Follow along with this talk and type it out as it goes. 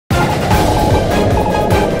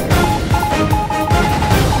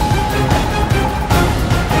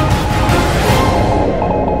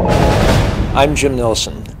I'm Jim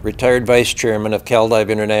Nelson, retired Vice Chairman of CalDive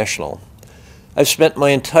International. I've spent my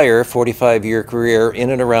entire 45-year career in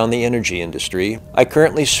and around the energy industry. I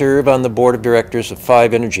currently serve on the board of directors of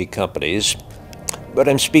 5 energy companies, but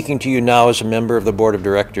I'm speaking to you now as a member of the board of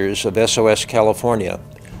directors of SOS California,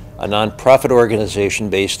 a nonprofit organization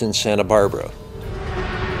based in Santa Barbara.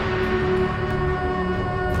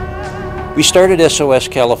 We started SOS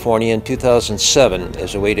California in 2007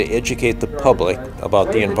 as a way to educate the public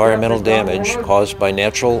about the environmental damage caused by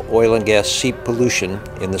natural oil and gas seep pollution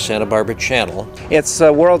in the Santa Barbara Channel. It's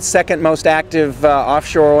the world's second most active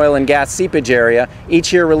offshore oil and gas seepage area,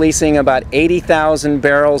 each year releasing about 80,000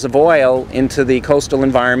 barrels of oil into the coastal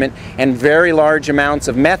environment and very large amounts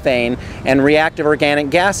of methane and reactive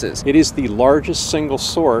organic gases. It is the largest single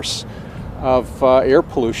source of air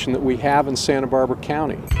pollution that we have in Santa Barbara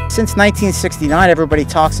County. Since 1969, everybody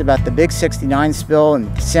talks about the big 69 spill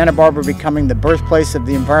and Santa Barbara becoming the birthplace of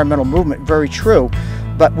the environmental movement. Very true,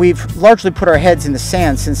 but we've largely put our heads in the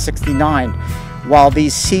sand since 69, while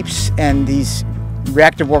these seeps and these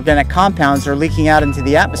reactive organic compounds are leaking out into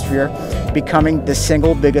the atmosphere, becoming the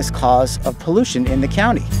single biggest cause of pollution in the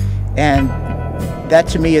county. And that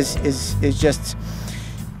to me is just,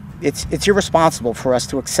 it's irresponsible for us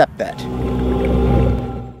to accept that.